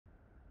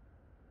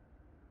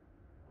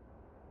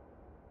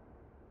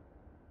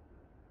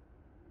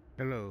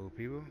Hello,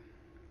 people.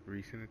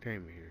 Reese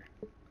Entertainment here,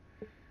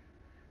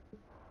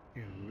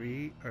 and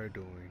we are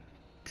doing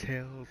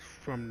Tales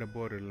from the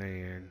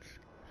Borderlands,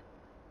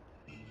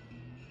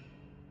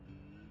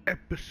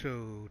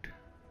 Episode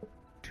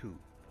 2,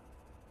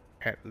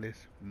 Atlas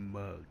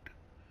Mugged.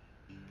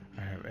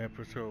 I have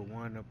Episode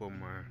 1 up on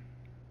my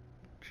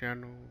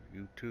channel,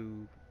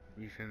 YouTube,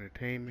 Reese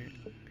Entertainment.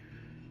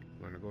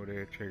 You want to go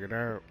there, check it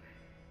out,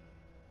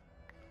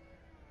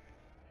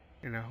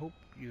 and I hope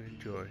you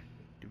enjoy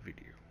the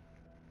video.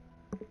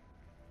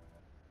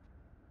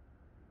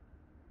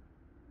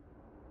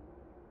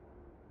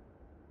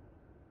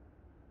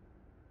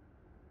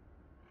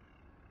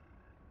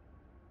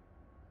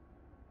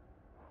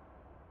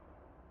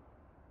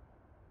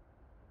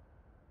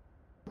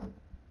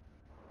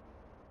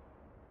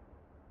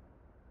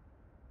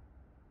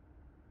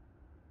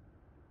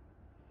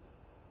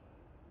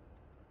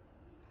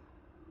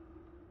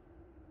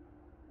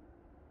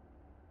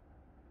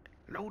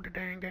 Load the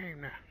dang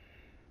game now.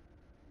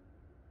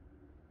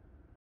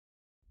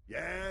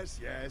 Yes,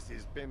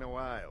 it's been a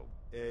while.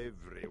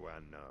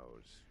 Everyone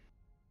knows.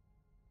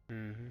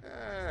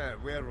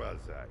 Where was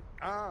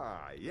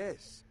I?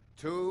 Yes.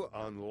 Two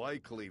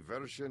unlikely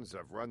versions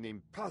of one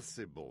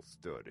impossible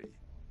story.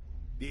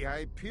 The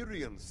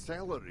Hyperion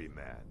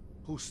salaryman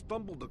who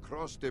stumbled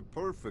across the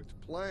perfect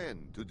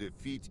plan to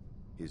defeat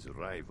his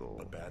rival.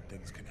 But bad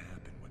things can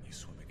happen when you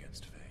swim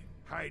against fate.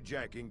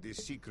 Hijacking the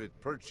secret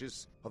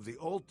purchase of the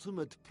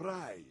ultimate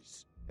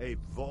prize, a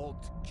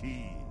vault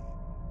key.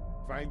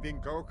 Finding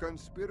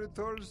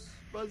co-conspirators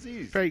was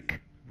easy. Fake.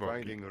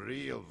 Finding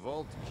real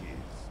vault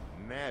keys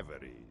never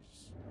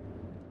is.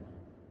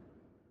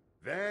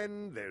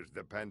 Then there's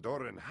the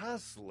Pandoran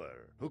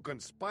hustler who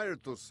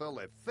conspired to sell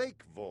a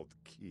fake vault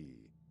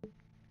key.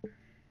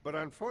 But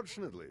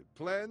unfortunately,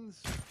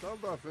 plans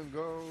don't often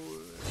go,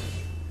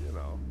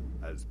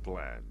 as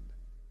planned.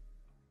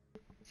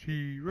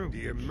 Zero.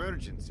 The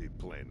emergency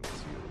plan was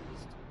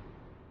used.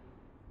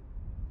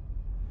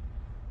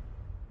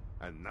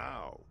 And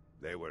now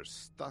they were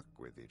stuck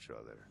with each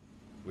other,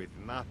 with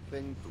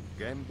nothing to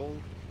gamble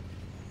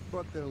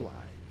but their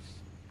lives.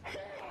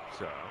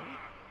 So,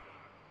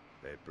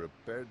 they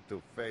prepared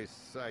to face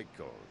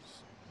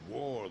psychos,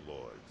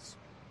 warlords,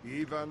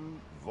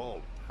 even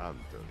vault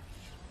hunters.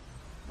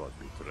 But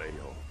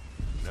betrayal,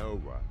 no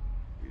one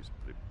is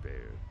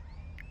prepared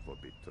for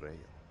betrayal.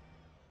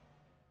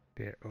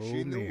 That old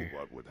She knew man.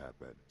 what would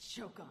happen,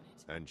 Choke on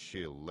it. and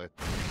she let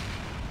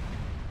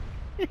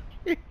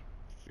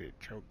Said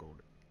choke on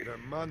it. The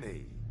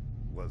money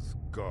was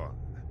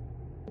gone,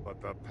 but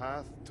the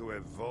path to a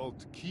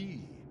vault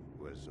key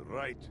was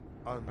right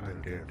under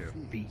their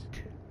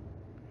feet.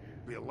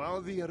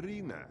 Below the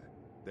arena,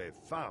 they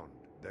found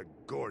the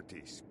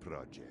Gortys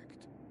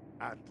Project,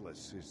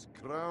 Atlas's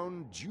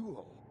crown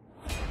jewel,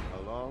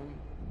 along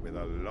with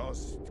a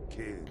lost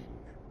king,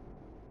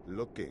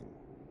 looking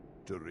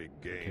to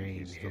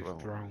regain his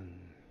throne.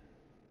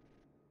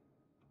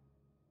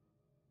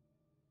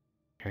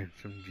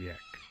 Handsome Jack.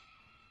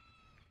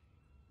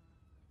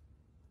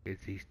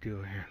 Is he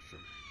still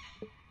handsome?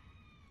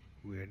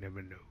 We'll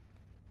never know.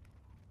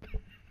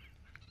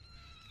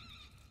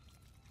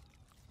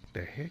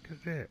 The heck is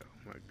that?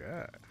 Oh my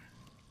god.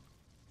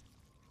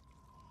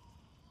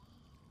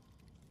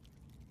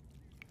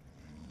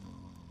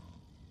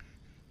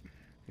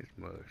 This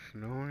mug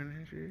snoring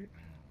and shit.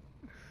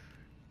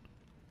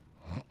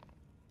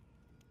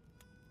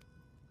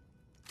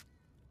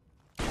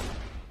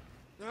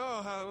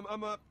 No,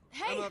 I'm up.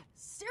 Hey! I'm up.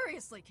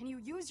 Seriously, can you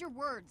use your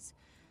words?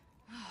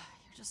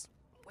 You're just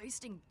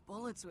wasting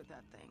bullets with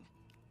that thing.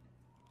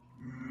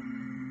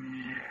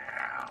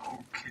 Yeah,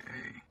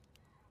 okay.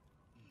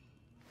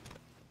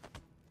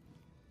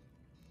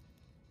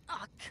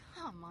 Aw,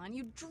 come on,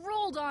 you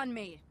drooled on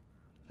me!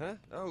 Huh?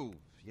 Oh,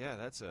 yeah,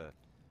 that's a...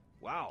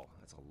 Wow,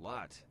 that's a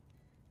lot.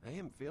 I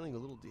am feeling a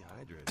little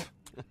dehydrated.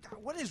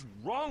 What is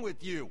wrong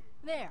with you?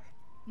 There,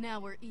 now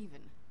we're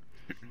even.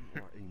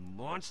 You are a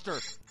monster.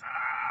 Stop!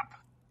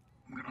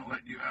 I'm gonna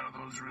let you out of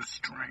those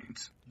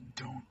restraints.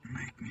 Don't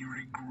make me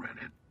regret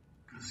it,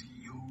 because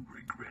you'll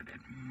regret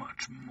it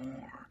much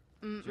more.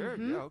 Sure,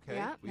 yeah, okay.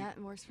 Yeah, that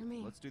works for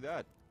me. Let's do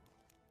that.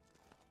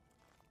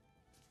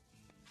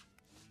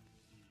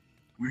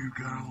 We've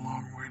got a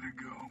long way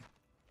to go.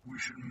 We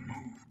should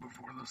move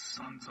before the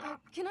sun's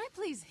up. Can I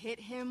please hit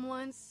him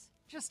once?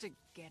 Just to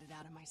get it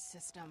out of my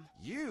system.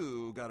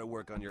 You gotta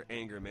work on your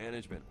anger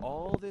management.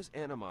 All this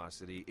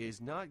animosity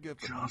is not good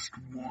for... Just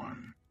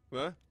one.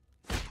 What?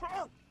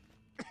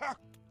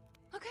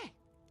 Okay,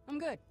 I'm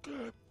good.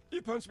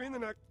 You punched me in the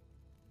neck.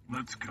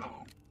 Let's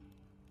go.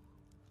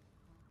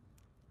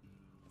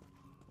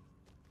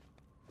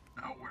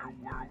 Now, where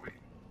were we?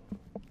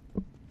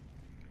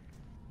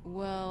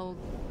 Well...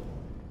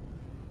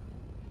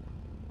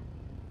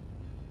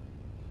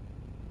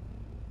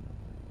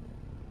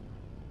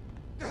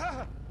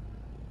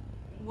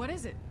 What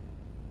is it?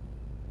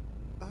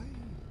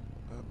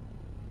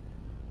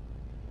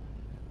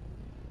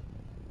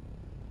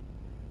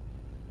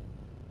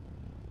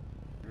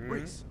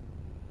 Reese,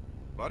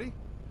 buddy,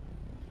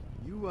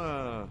 you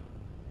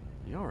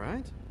You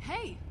alright?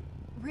 Hey,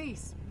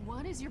 Reese,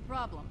 what is your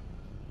problem?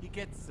 He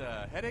gets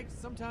headaches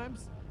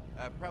sometimes.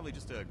 Probably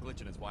just a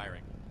glitch in his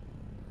wiring.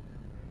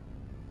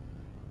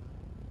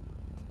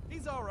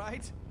 He's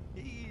alright.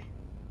 He,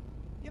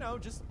 you know,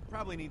 just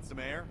probably needs some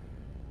air.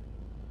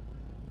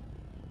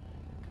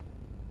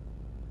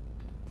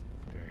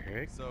 The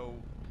heck? So,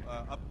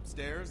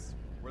 upstairs,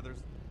 where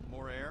there's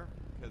more air,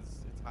 because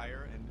it's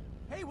higher, and...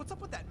 Hey, what's up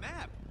with that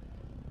map?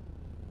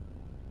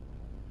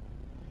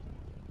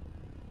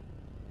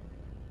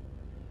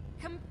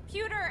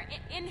 Computer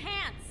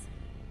enhance.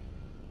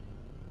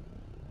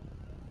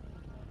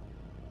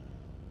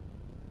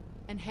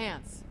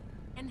 Enhance.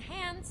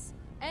 Enhance.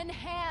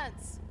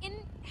 Enhance!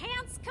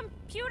 Enhance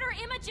computer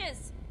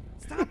images.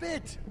 Stop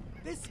it!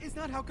 This is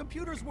not how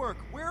computers work.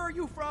 Where are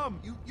you from?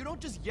 You don't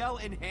just yell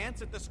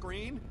enhance at the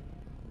screen.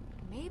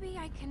 Maybe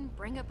I can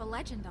bring up a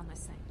legend on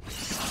this thing.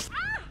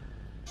 Ah!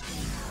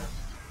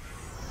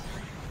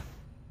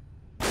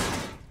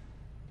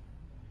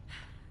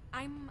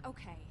 I'm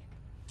okay.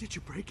 Did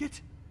you break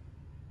it?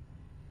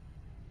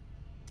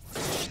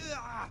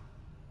 Ah!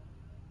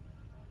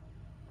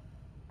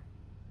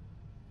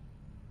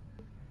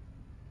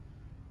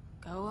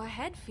 Go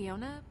ahead,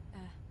 Fiona.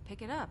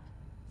 Pick it up.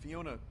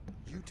 Fiona,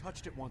 you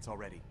touched it once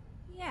already.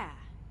 Yeah.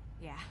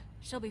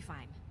 She'll be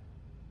fine.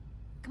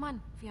 Come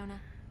on, Fiona.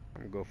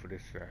 I'm gonna go for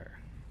this side.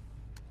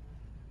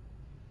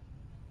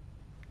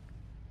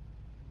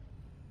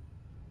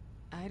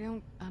 I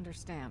don't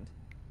understand.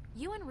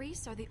 You and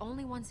Reese are the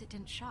only ones it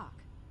didn't shock.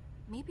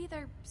 Maybe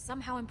they're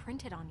somehow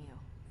imprinted on you.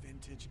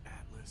 Vintage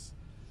Atlas.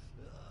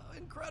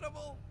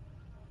 Incredible!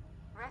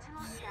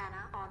 Retinal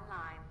scanner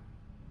online.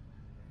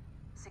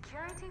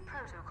 Security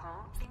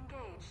protocol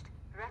engaged.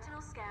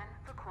 Retinal scan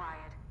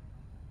required.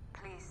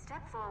 Please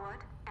step forward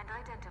and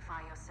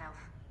identify yourself.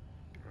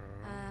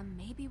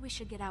 Maybe we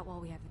should get out while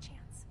we have the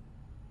chance.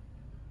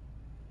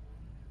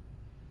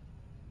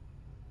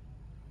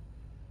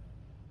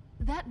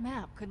 That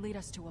map could lead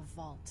us to a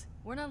vault.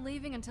 We're not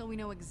leaving until we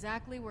know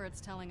exactly where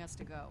it's telling us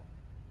to go.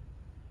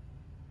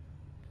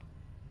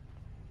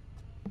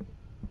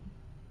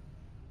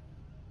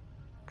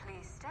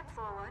 Please step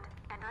forward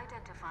and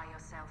identify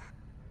yourself.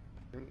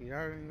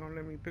 Y'all ain't gonna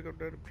let me pick up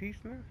the other piece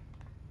now?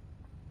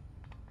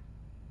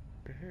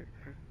 The heck,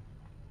 man?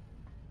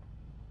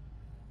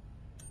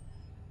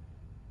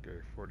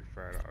 There's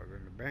 $45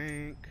 in the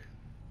bank.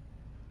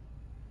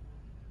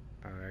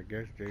 I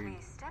guess they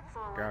Please step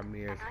forward got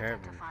me as and having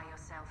identify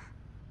yourself.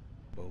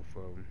 both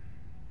of them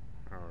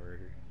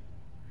already.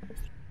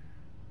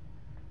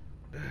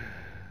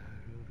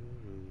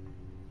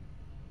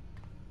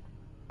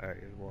 I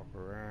just walk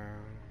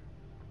around.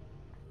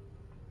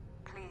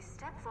 Please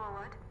step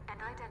forward and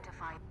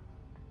identify.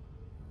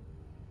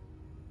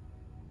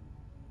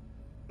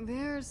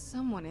 There's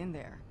someone in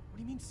there. What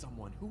do you mean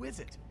someone? Who is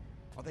it?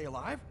 Are they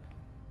alive?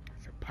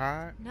 It's a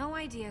pod. No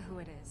idea who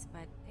it is,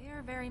 but they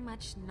are very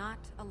much not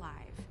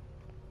alive.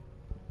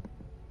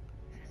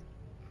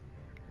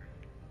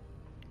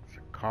 It's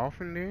a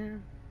coffin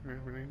there?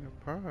 If it ain't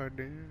a pod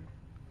then.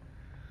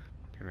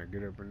 Can I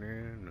get up in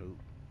there? Nope.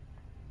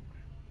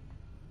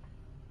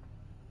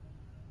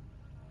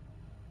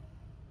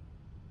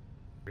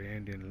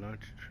 Abandoned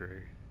lunch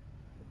tray.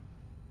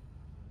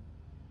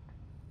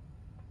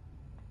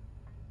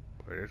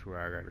 Well, that's where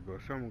I gotta go.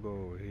 So I'm gonna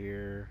go over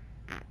here.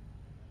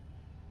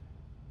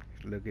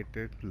 Let's look at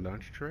the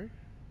lunch tray.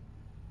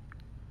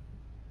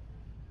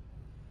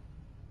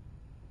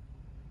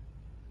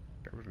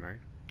 That was nice.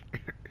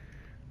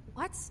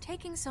 What's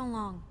taking so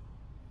long?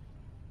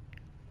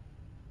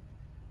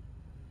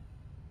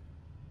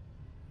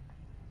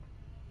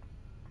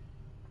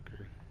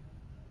 Okay.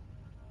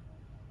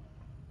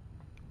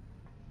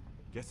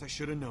 Guess I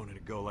should have known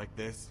it'd go like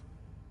this.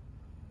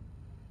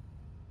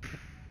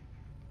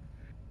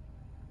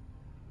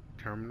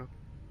 Terminal.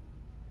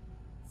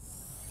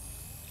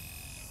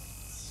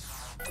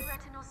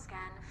 Retinal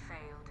scan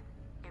failed.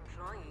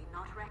 Employee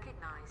not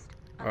recognized.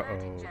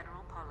 Alerting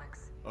General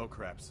Pollux. Oh,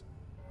 craps.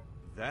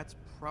 That's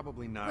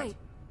probably not... Wait,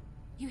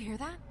 you hear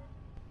that?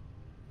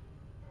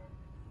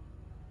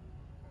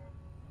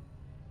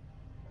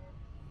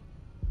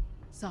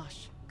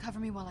 Zosh, cover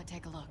me while I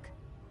take a look.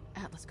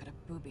 Atlas could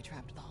have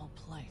booby-trapped the whole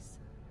place.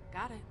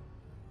 Got it.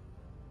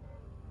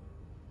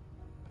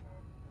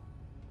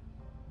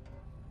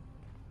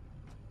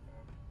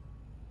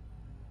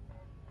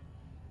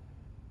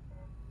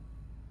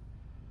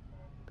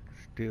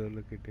 Still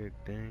look at that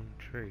dang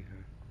tray,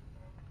 huh?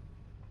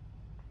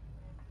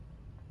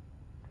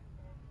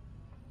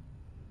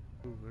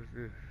 Ooh, what's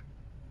this?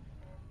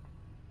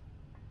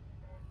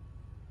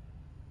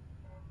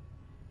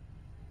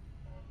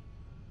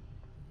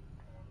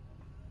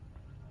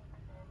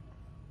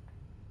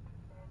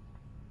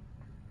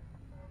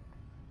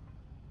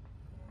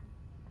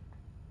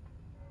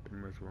 They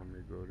must want me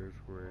to go this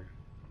way.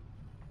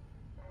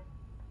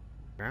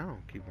 I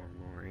don't keep on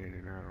going in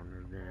and out on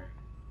this game.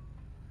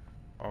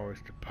 Oh,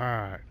 it's the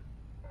pod.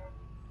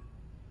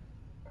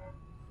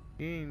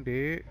 He ain't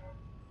dead.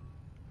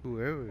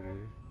 Whoever it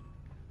is.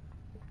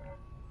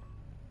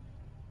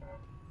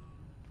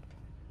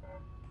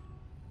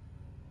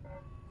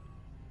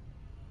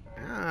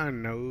 Ah,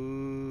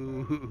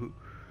 no.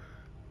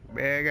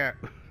 Bag out.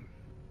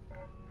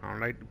 I don't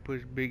like to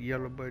push big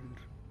yellow buttons.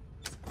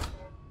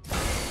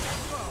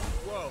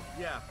 Whoa,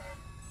 yeah.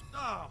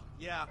 Oh,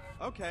 yeah,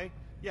 okay.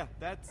 Yeah,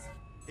 that's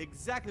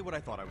exactly what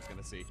I thought I was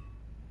gonna see.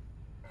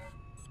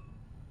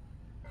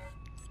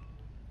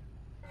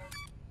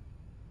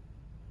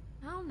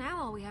 Well,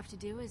 now all we have to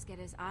do is get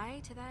his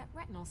eye to that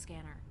retinal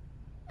scanner.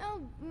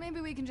 Oh, maybe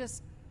we can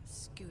just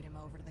scoot him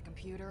over to the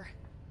computer.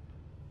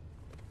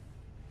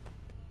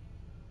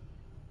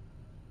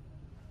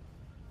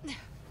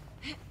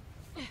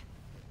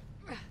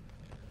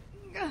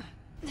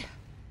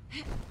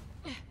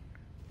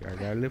 I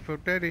gotta lift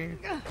up that end.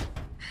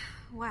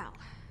 Well,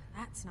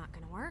 that's not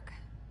gonna work.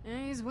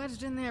 Yeah, he's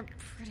wedged in there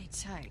pretty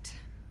tight.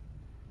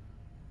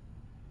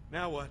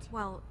 Now what?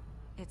 Well,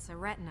 it's a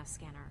retina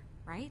scanner,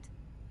 right?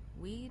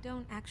 We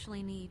don't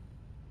actually need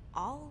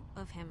all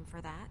of him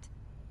for that.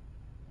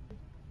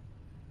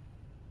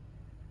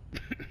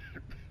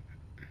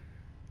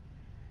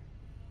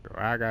 So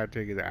I gotta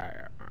take his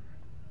eye out.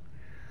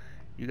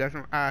 You got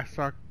some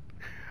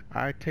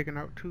eye taken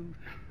out too?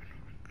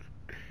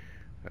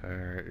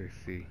 Alright, let's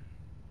see.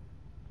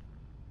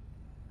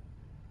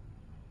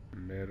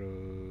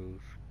 Medals,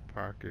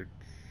 pockets.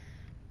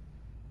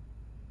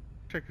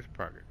 Check his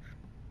pockets.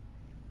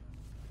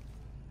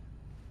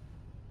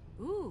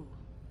 Ooh,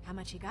 how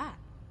much he got?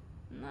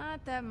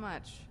 Not that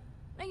much.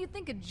 Now you'd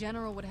think a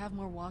general would have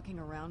more walking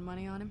around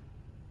money on him.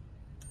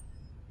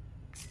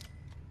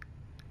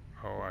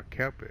 Oh, I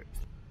kept it.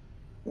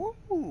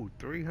 Woo,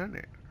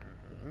 300.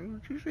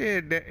 You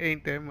said that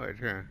ain't that much,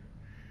 huh?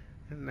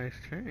 That's nice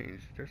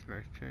change. That's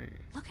nice change.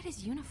 Look at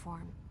his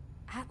uniform.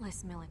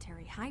 Atlas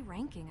military, high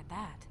ranking at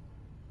that.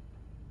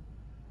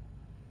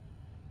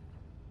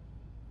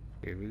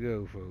 Here we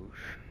go, folks.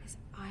 His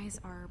eyes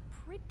are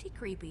pretty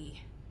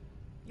creepy.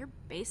 You're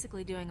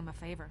basically doing him a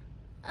favor.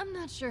 I'm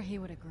not sure he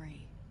would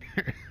agree.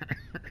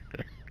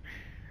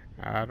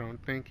 I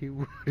don't think he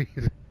would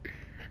either.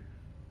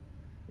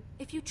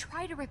 If you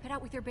try to rip it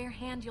out with your bare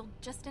hand, you'll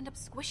just end up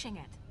squishing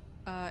it.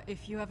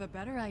 If you have a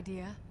better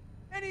idea.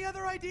 Any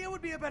other idea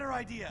would be a better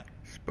idea.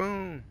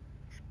 Spoon,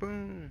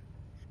 spoon,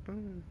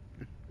 spoon.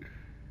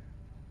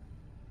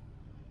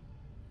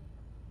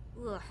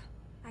 Ugh,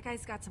 that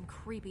guy's got some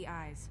creepy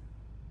eyes.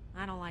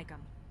 I don't like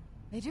him.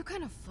 They do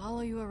kind of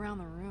follow you around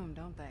the room,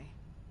 don't they?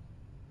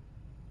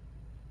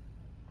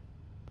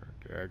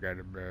 Okay, I got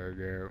the bag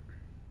out.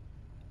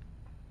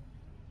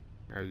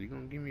 Are you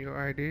gonna give me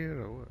your idea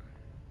or what?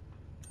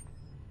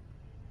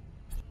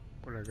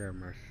 What I got in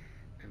my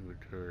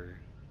inventory?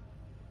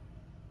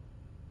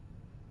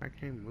 I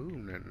can't move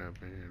nothing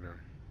up in here though.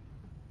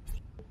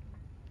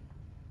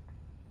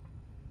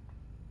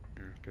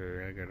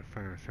 Okay, I gotta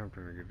find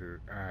something to get the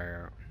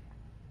eye out.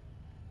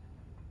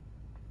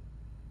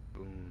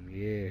 Boom,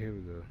 yeah, here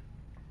we go.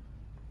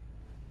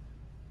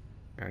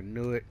 I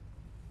knew it.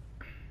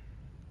 I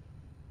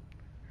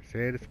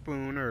said a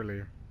spoon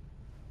earlier.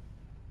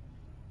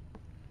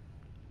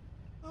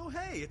 Oh,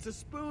 hey, it's a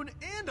spoon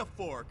and a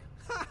fork.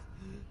 Ha!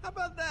 How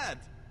about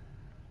that?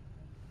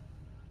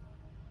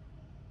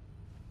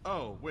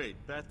 Oh, wait,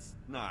 that's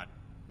not.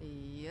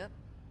 Yep.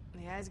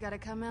 The eye's gotta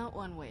come out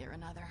one way or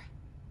another.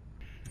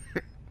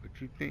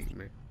 What you think,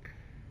 man?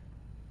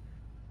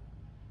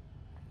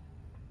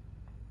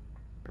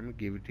 I'm gonna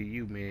give it to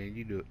you, man.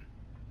 You do it.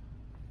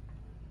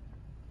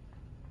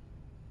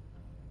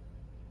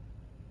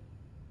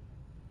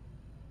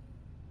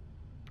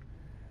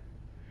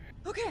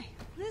 Okay,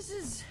 this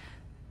is...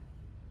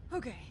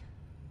 Okay.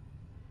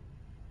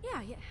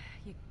 Yeah, you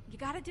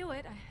gotta do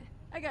it.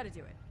 I gotta do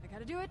it. I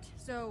gotta do it,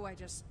 so I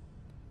just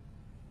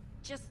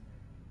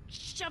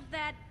shove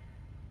that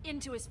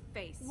into his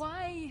face.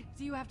 Why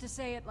do you have to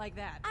say it like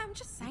that? I'm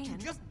just saying.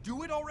 Would you just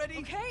do it already?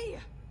 Okay!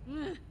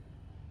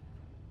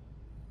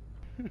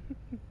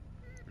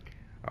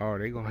 Oh,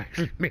 they gonna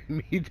actually make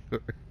me do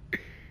it.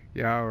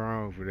 Y'all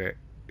wrong for that.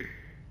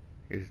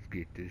 Let's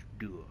get this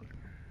done.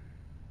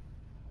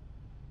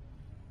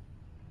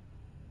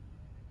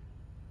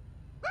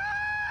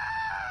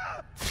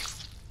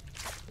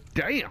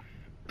 Damn!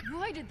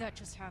 Why did that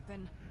just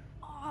happen?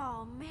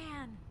 Oh,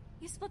 man.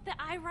 You split the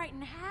eye right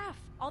in half.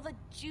 All the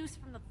juice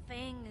from the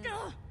thing is...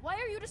 Ugh, why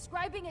are you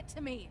describing it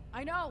to me?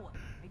 I know.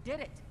 I did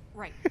it.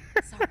 Right.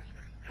 Sorry.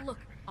 Look,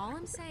 all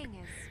I'm saying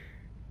is,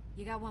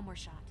 you got one more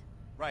shot.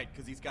 Right,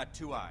 because he's got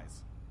two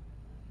eyes.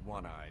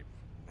 One eye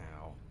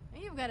now.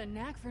 You've got a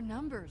knack for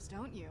numbers,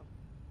 don't you?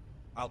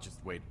 I'll just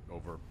wait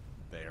over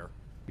there.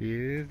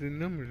 Here's the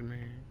numbers,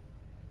 man.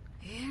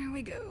 Here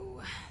we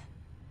go.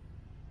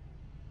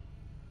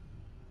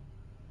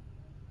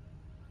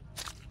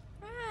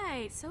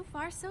 Right, so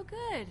far so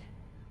good.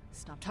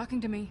 Stop talking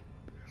to me.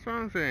 That's what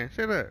I'm saying.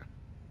 Shut up.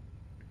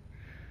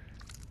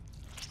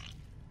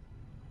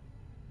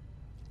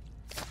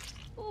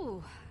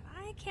 Ooh,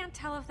 I can't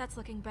tell if that's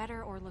looking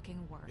better or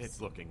looking worse.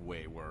 It's looking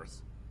way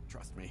worse.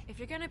 Trust me. If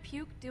you're gonna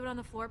puke, do it on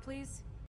the floor, please.